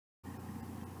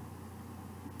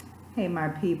Hey my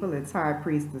people, it's High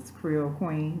Priestess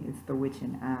CreoleQueen. It's the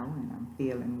witching hour and I'm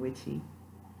feeling witchy.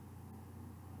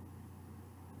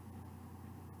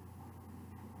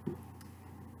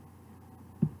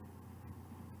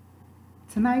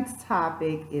 Tonight's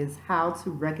topic is how to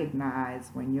recognize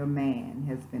when your man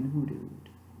has been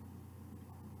hoodooed.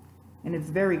 And it's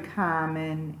very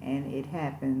common and it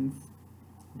happens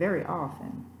very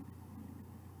often,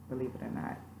 believe it or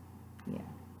not. Yeah.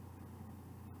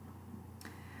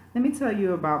 Let me tell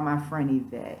you about my friend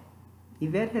Yvette.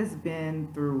 Yvette has been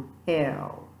through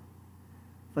hell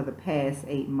for the past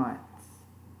 8 months.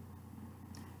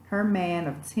 Her man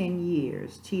of 10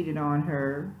 years cheated on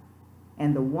her,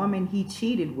 and the woman he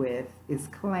cheated with is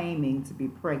claiming to be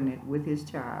pregnant with his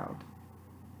child.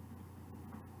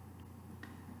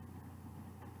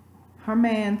 Her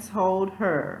man told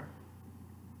her,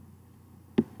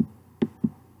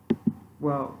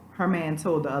 her man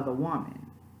told the other woman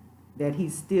that he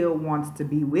still wants to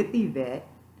be with Yvette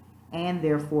and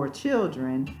their 4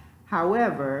 children.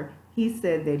 However, he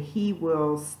said that he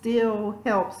will still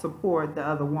help support the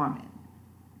other woman.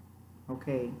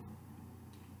 Okay.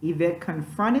 Yvette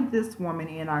confronted this woman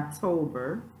in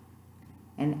October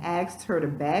and asked her to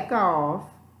back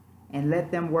off and let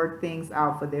them work things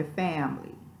out for their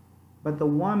family. But the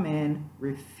woman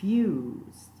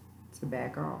refused to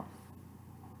back off.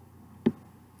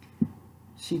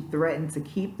 She threatened to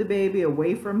keep the baby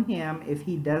away from him if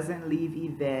he doesn't leave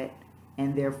Yvette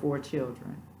and their 4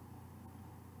 children.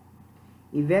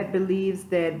 Yvette believes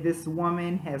that this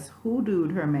woman has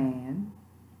hoodooed her man.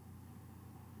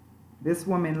 This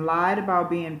woman lied about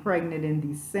being pregnant in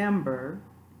December,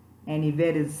 and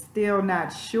Yvette is still not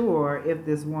sure if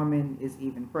this woman is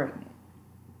even pregnant.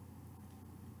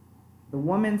 The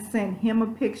woman sent him a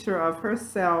picture of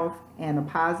herself and a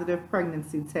positive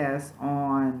pregnancy test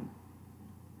on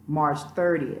March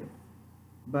 30th,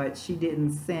 but she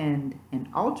didn't send an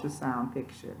ultrasound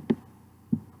picture.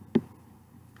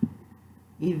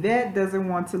 Yvette doesn't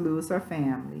want to lose her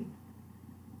family,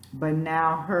 but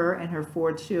now her and her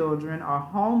 4 children are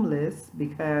homeless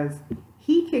because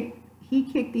he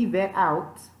kicked Yvette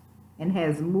out and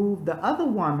has moved the other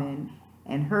woman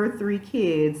and her 3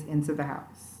 kids into the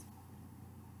house.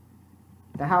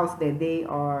 The house that they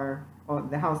are, or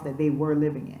the house that they were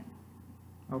living in.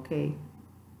 Okay?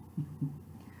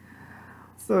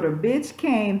 So the bitch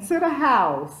came to the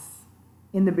house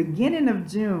in the beginning of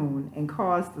June and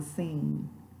caused a scene,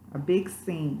 a big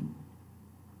scene.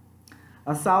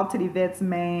 Assaulted Yvette's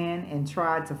man and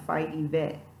tried to fight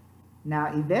Yvette.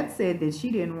 Now, Yvette said that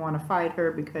she didn't want to fight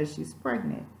her because she's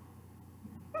pregnant.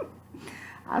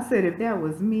 I said if that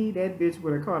was me, that bitch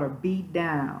would have caught a beat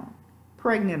down,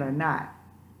 pregnant or not.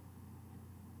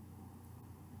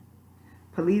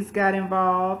 Police got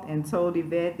involved and told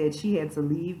Yvette that she had to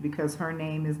leave because her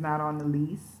name is not on the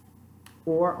lease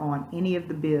or on any of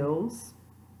the bills.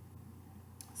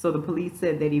 So the police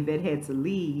said that Yvette had to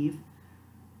leave.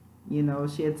 You know,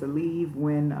 she had to leave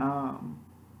when,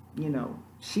 you know,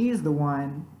 she's the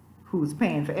one who's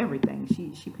paying for everything.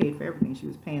 She paid for everything. She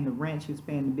was paying the rent. She was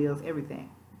paying the bills, everything,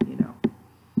 you know.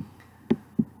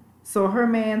 So her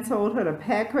man told her to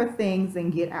pack her things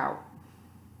and get out.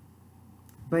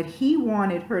 But he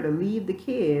wanted her to leave the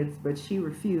kids, but she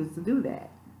refused to do that.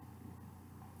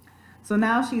 So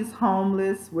now she's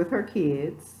homeless with her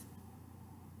kids,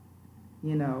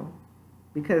 you know,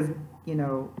 because, you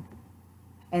know,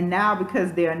 and now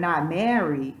because they're not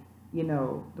married, you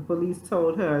know, the police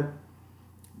told her,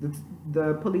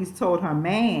 the police told her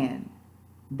man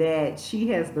that she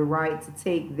has the right to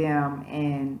take them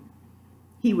and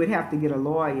he would have to get a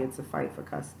lawyer to fight for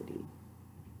custody.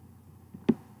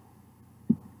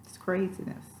 It's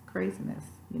craziness,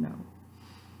 you know.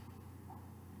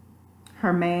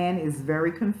 Her man is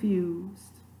very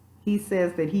confused. He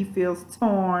says that he feels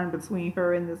torn between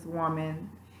her and this woman.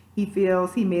 He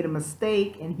feels he made a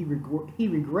mistake and he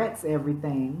regrets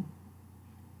everything.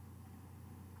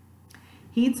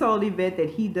 He told Yvette that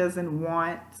he doesn't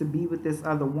want to be with this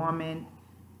other woman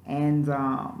and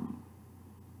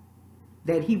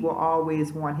that he will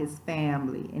always want his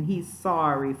family. And he's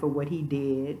sorry for what he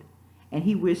did. And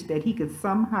he wished that he could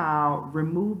somehow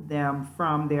remove them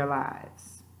from their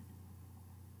lives.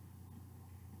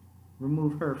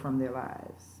 Remove her from their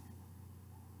lives.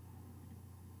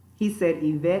 He said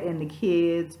Yvette and the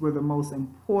kids were the most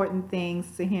important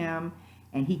things to him,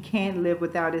 and he can't live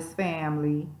without his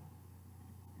family.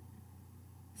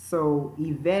 So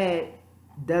Yvette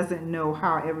doesn't know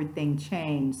how everything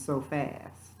changed so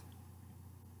fast.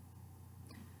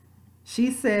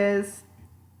 She says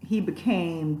he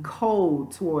became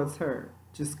cold towards her,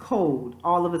 just cold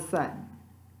all of a sudden.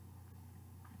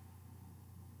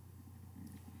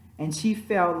 And she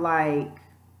felt like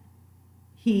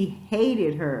he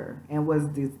hated her and was,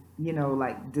 you know,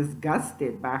 like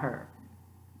disgusted by her.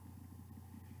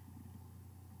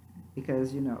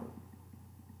 Because, you know,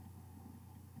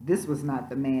 this was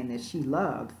not the man that she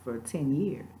loved for 10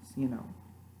 years, you know.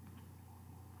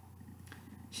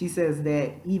 She says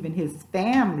that even his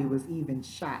family was even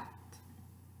shocked,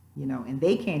 you know, and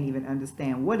they can't even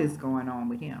understand what is going on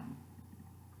with him.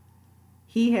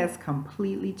 He has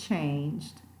completely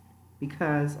changed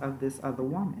because of this other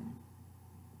woman.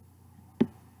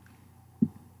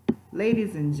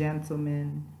 Ladies and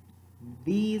gentlemen,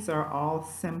 these are all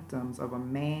symptoms of a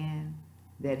man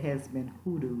that has been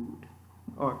hoodooed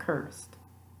or cursed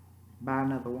by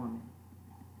another woman.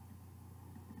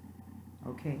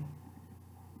 Okay?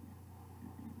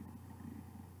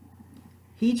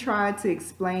 He tried to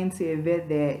explain to Yvette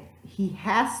that he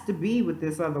has to be with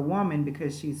this other woman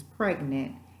because she's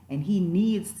pregnant and he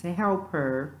needs to help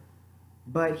her,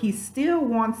 but he still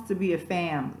wants to be a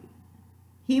family.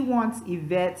 He wants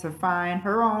Yvette to find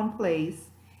her own place,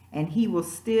 and he will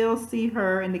still see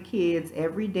her and the kids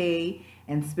every day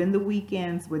and spend the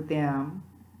weekends with them.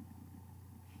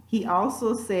 He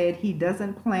also said he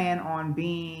doesn't plan on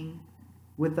being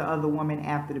with the other woman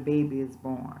after the baby is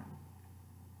born.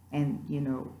 And, you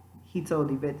know, he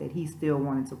told Yvette that he still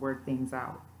wanted to work things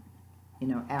out, you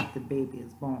know, after the baby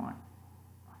is born.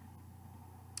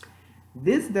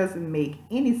 This doesn't make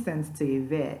any sense to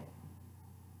Yvette.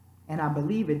 And I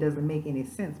believe it doesn't make any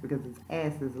sense because his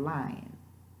ass is lying.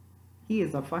 He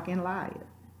is a fucking liar.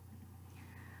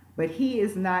 But he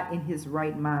is not in his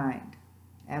right mind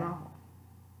at all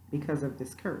because of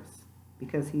this curse.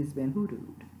 Because he's been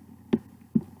hoodooed.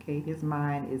 Okay, his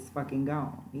mind is fucking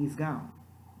gone. He's gone.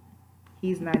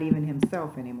 He's not even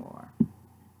himself anymore.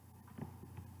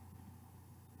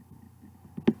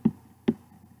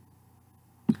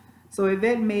 So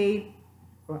Yvette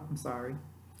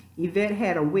Yvette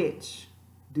had a witch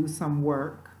do some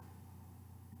work,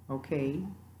 okay,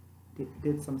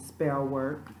 did some spell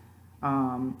work,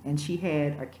 and she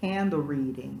had a candle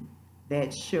reading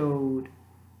that showed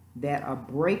that a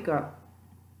breakup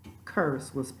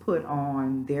curse was put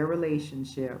on their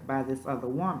relationship by this other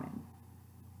woman,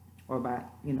 or by,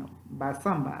 you know, by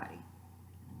somebody.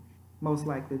 Most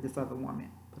likely this other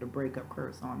woman put a breakup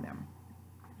curse on them.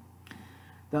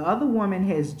 The other woman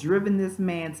has driven this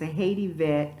man to hate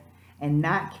Yvette and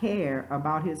not care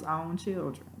about his own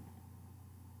children.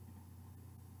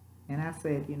 And I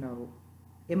said, you know,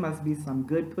 it must be some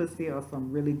good pussy or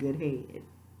some really good head,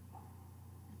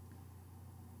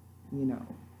 you know,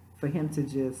 for him to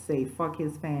just say fuck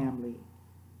his family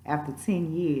after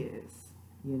 10 years,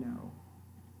 you know,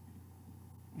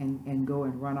 and go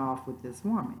and run off with this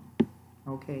woman.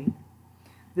 Okay?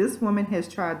 This woman has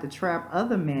tried to trap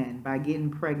other men by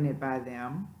getting pregnant by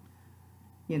them,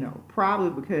 you know, probably,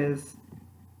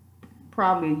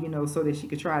 you know, so that she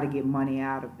could try to get money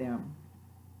out of them.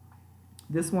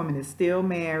 This woman is still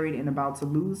married and about to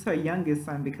lose her youngest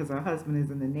son because her husband is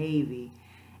in the Navy,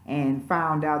 and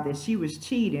found out that she was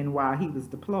cheating while he was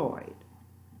deployed.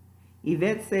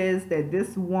 Yvette says that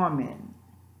this woman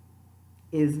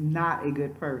is not a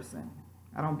good person.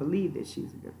 I don't believe that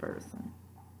she's a good person.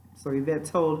 So Yvette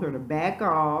told her to back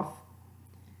off,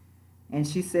 and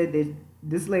she said that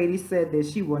this lady said that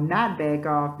she will not back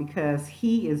off because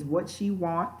he is what she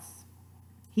wants.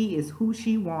 He is who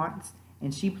she wants,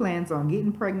 and she plans on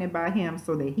getting pregnant by him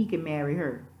so that he can marry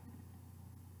her.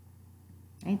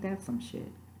 Ain't that some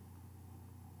shit?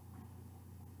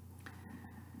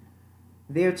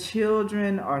 Their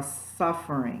children are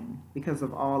suffering because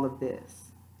of all of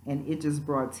this. And it just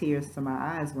brought tears to my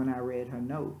eyes when I read her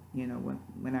note. You know,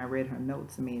 when I read her note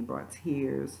to me, it brought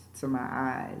tears to my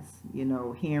eyes, you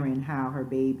know, hearing how her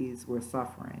babies were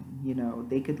suffering. You know,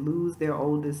 they could lose their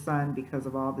oldest son because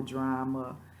of all the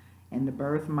drama, and the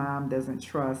birth mom doesn't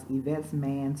trust Yvette's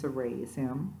man to raise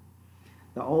him.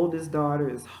 The oldest daughter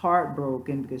is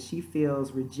heartbroken because she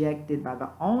feels rejected by the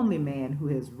only man who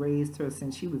has raised her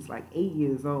since she was like 8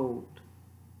 years old.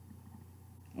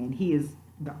 And he is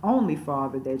the only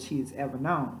father that she's ever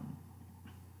known.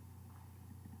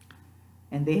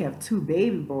 And they have 2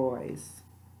 baby boys,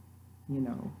 you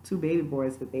know, 2 baby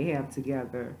boys that they have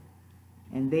together.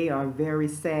 And they are very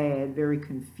sad, very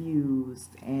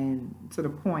confused, and to the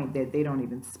point that they don't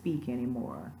even speak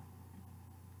anymore.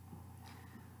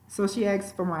 So she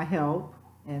asked for my help,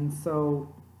 and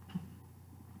so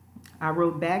I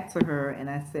wrote back to her and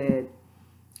I said,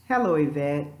 "Hello,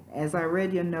 Yvette. As I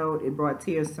read your note, it brought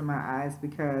tears to my eyes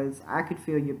because I could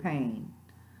feel your pain.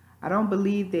 I don't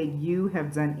believe that you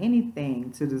have done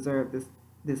anything to deserve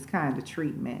this kind of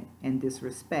treatment and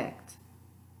disrespect."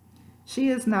 She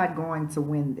is not going to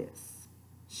win this.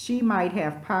 She might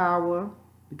have power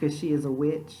because she is a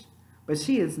witch, but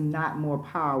she is not more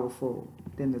powerful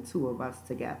than the two of us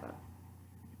together.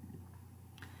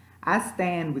 I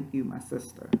stand with you, my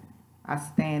sister. I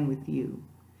stand with you,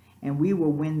 and we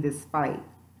will win this fight.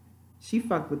 She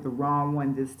fucked with the wrong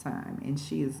one this time, and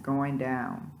she is going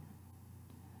down.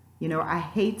 You know, I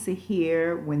hate to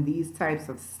hear when these types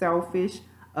of selfish,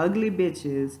 ugly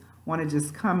bitches want to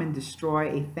just come and destroy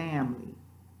a family.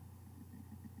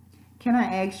 Can I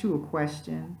ask you a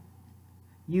question?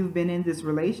 You've been in this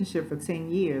relationship for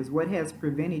 10 years. What has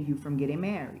prevented you from getting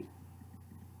married?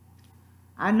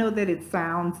 I know that it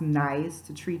sounds nice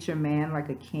to treat your man like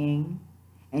a king,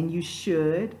 and you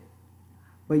should,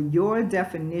 but your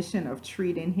definition of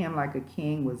treating him like a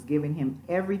king was giving him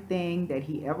everything that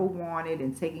he ever wanted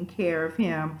and taking care of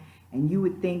him, and you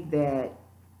would think that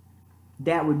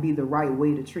that would be the right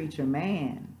way to treat your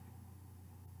man,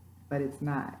 but it's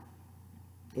not.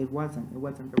 It wasn't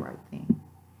the right thing.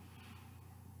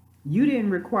 You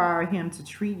didn't require him to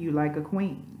treat you like a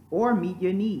queen or meet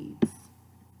your needs.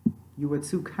 You were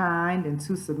too kind and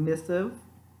too submissive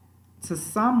to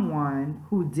someone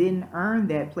who didn't earn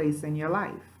that place in your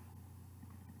life.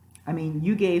 I mean,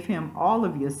 you gave him all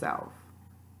of yourself,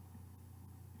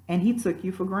 and he took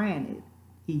you for granted.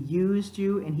 He used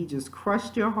you, and he just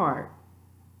crushed your heart.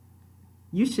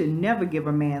 You should never give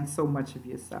a man so much of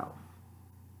yourself.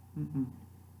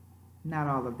 Not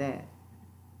all of that.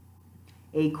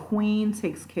 A queen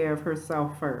takes care of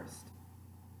herself first.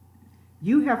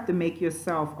 You have to make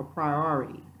yourself a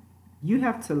priority. You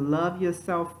have to love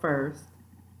yourself first,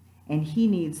 and he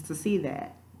needs to see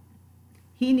that.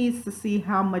 He needs to see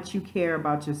how much you care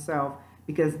about yourself,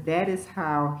 because that is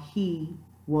how he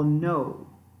will know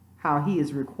how he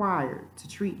is required to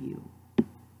treat you.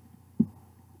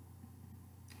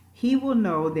 He will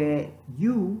know that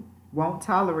you won't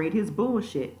tolerate his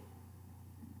bullshit.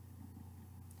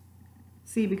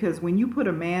 See, because when you put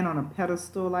a man on a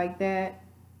pedestal like that,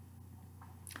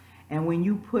 and when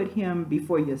you put him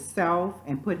before yourself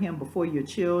and put him before your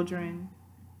children,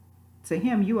 to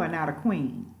him you are not a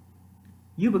queen.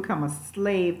 You become a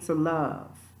slave to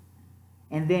love,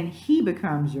 and then he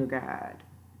becomes your God.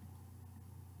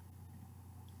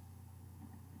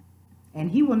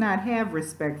 And he will not have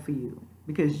respect for you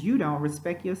because you don't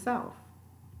respect yourself.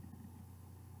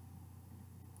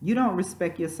 You don't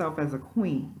respect yourself as a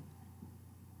queen.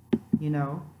 You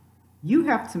know, you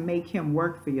have to make him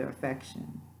work for your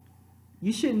affection.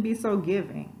 You shouldn't be so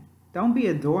giving. Don't be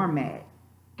a doormat.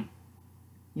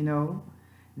 You know,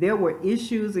 there were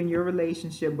issues in your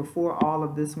relationship before all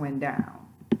of this went down.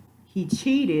 He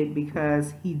cheated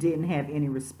because he didn't have any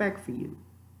respect for you.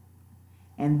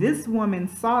 And this woman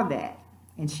saw that,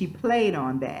 and she played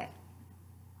on that.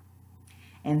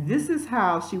 And this is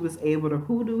how she was able to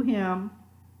hoodoo him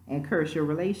and curse your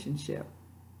relationship.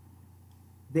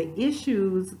 The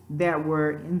issues that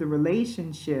were in the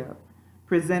relationship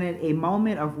presented a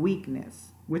moment of weakness,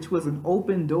 which was an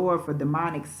open door for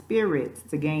demonic spirits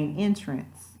to gain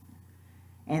entrance.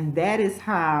 And that is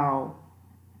how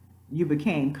you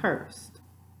became cursed.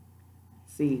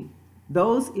 See,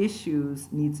 those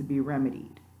issues need to be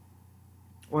remedied,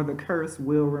 or the curse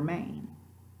will remain.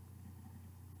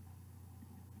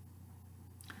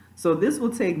 So this will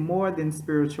take more than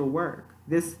spiritual work.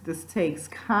 This takes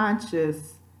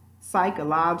conscious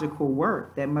psychological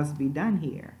work that must be done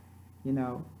here. You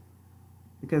know,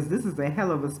 because this is a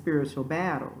hell of a spiritual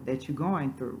battle that you're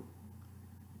going through.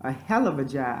 A hell of a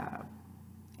job.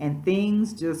 And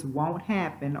things just won't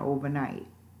happen overnight.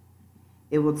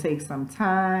 It will take some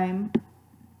time.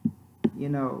 You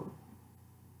know,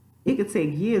 it could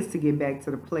take years to get back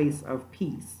to the place of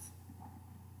peace.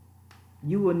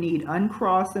 You will need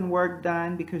uncrossing work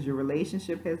done because your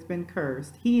relationship has been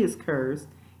cursed. He is cursed.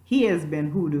 He has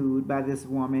been hoodooed by this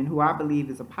woman who I believe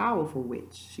is a powerful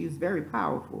witch. She's very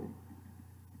powerful.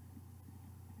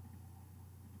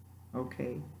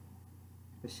 Okay.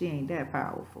 But she ain't that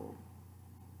powerful.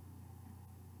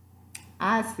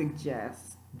 I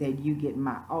suggest that you get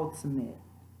my ultimate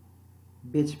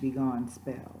bitch be gone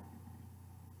spell.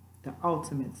 The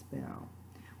ultimate spell.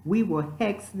 We will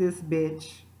hex this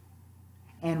bitch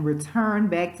and return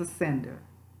back to sender.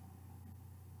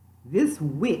 This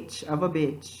witch of a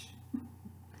bitch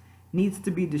needs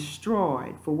to be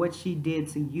destroyed for what she did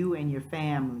to you and your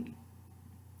family.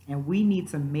 And we need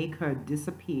to make her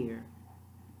disappear.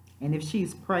 And if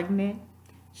she's pregnant,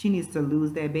 she needs to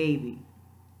lose that baby.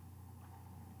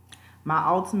 My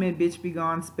ultimate bitch be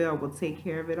gone spell will take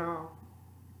care of it all.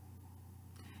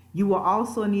 You will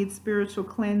also need spiritual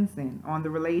cleansing on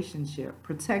the relationship,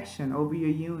 protection over your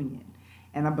union.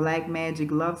 and a black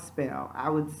magic love spell, I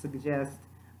would suggest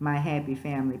my Happy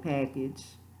Family package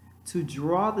to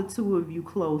draw the two of you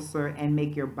closer and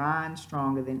make your bond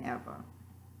stronger than ever.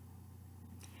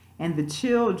 And the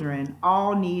children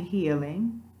all need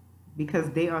healing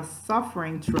because they are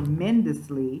suffering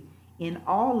tremendously in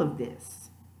all of this.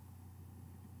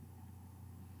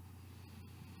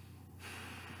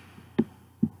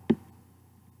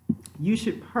 You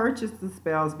should purchase the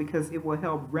spells because it will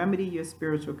help remedy your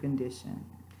spiritual condition.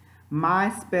 My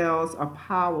spells are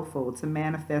powerful to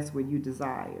manifest what you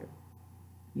desire.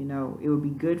 You know, it will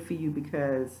be good for you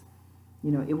because,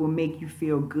 you know, it will make you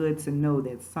feel good to know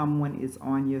that someone is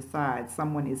on your side.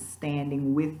 Someone is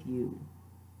standing with you.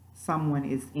 Someone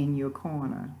is in your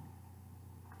corner.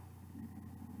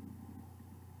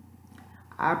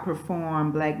 I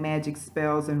perform black magic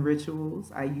spells and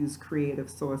rituals. I use creative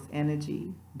source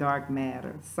energy, dark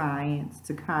matter, science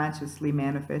to consciously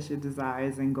manifest your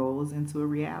desires and goals into a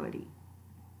reality.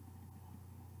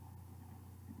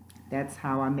 That's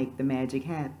how I make the magic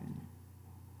happen.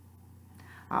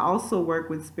 I also work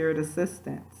with spirit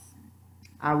assistants.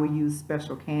 I will use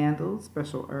special candles,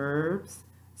 special herbs,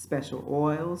 special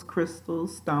oils,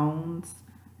 crystals, stones,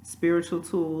 spiritual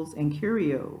tools, and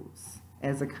curios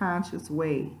as a conscious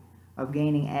way of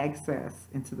gaining access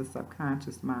into the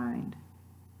subconscious mind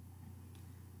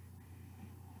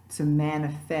to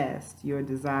manifest your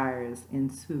desires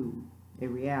into a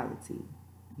reality,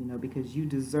 you know, because you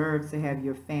deserve to have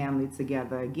your family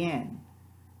together again.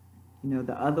 You know,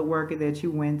 the other worker that you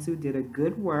went to did a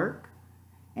good work,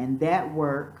 and that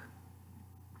work,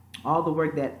 all the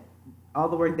work that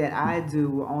I do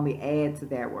will only add to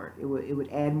that work. It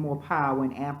would add more power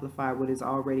and amplify what is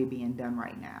already being done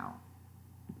right now.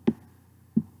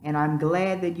 And I'm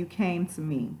glad that you came to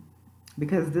me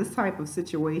because this type of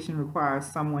situation requires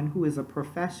someone who is a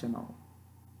professional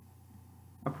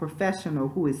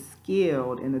who is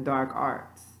skilled in the dark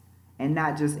arts and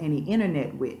not just any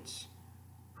internet witch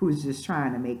who's just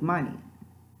trying to make money.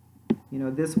 You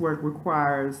know, this work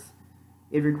requires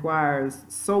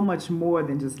so much more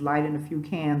than just lighting a few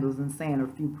candles and saying a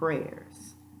few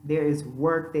prayers. There is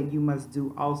work that you must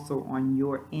do also on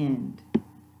your end.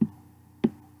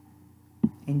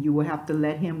 And you will have to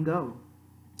let him go.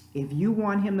 If you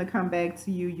want him to come back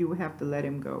to you, you will have to let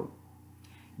him go.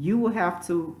 You will have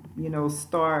to, you know,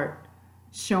 start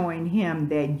showing him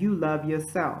that you love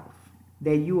yourself,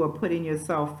 that you are putting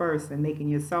yourself first and making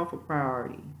yourself a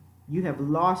priority. You have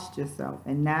lost yourself,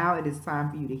 and now it is time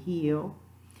for you to heal,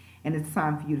 and it's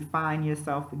time for you to find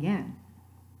yourself again.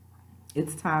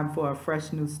 It's time for a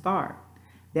fresh new start.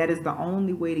 That is the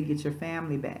only way to get your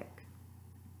family back.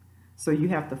 So you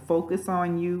have to focus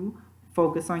on you,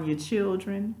 focus on your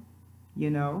children.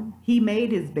 You know, he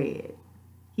made his bed.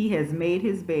 He has made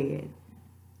his bed,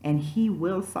 and he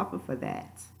will suffer for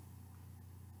that.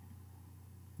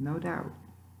 No doubt.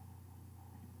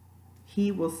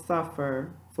 He will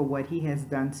suffer for what he has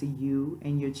done to you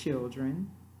and your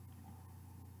children.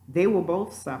 They will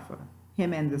both suffer,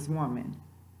 him and this woman.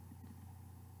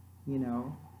 You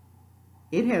know,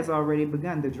 it has already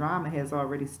begun. The drama has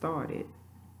already started.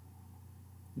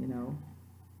 You know,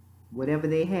 whatever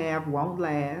they have won't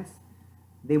last.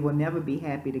 They will never be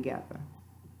happy together.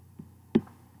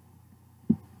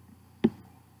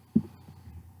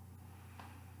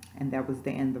 And that was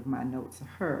the end of my note to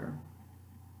her.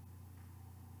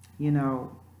 You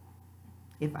know,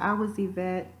 if I was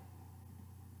Yvette,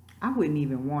 I wouldn't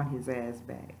even want his ass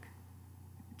back.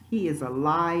 He is a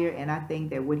liar, and I think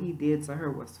that what he did to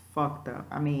her was fucked up.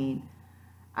 I mean,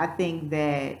 I think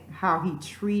that how he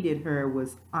treated her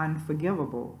was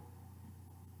unforgivable.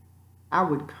 I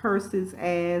would curse his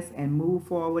ass and move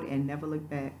forward and never look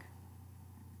back.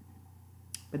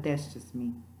 But that's just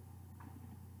me.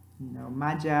 You know,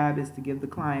 my job is to give the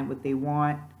client what they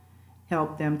want,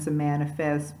 help them to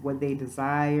manifest what they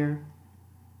desire.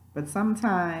 But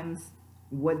sometimes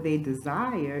what they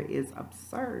desire is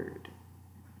absurd.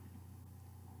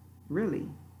 Really.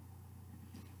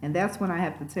 And that's when I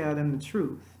have to tell them the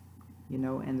truth, you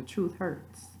know, and the truth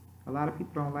hurts. A lot of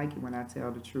people don't like it when I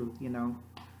tell the truth, you know.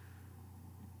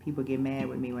 People get mad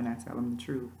with me when I tell them the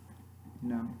truth, you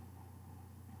know.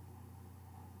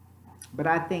 But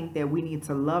I think that we need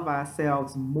to love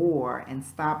ourselves more and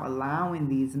stop allowing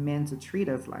these men to treat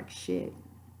us like shit.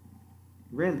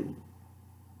 Really.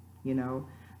 You know,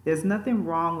 there's nothing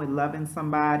wrong with loving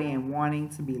somebody and wanting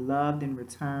to be loved in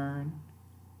return.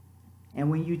 And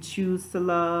when you choose to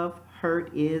love,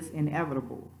 hurt is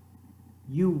inevitable.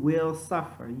 You will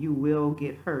suffer. You will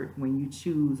get hurt when you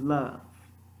choose love.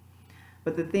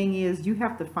 But the thing is, you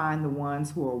have to find the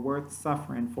ones who are worth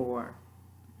suffering for.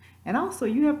 And also,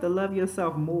 you have to love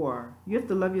yourself more. You have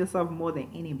to love yourself more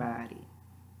than anybody.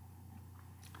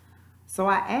 So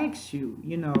I asked you,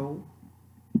 you know,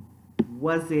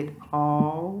 was it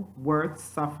all worth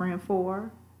suffering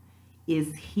for?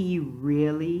 Is he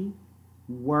really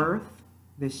worth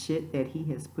the shit that he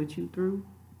has put you through?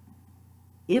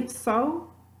 If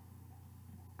so,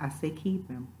 I say keep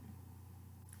him.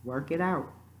 Work it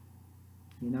out.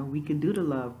 You know, we can do the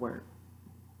love work.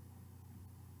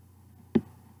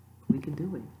 We can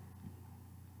do it.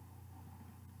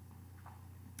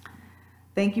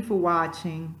 Thank you for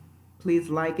watching. Please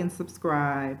like and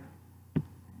subscribe.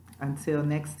 Until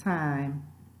next time,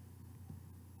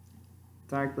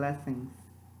 dark blessings.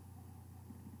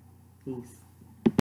 Peace.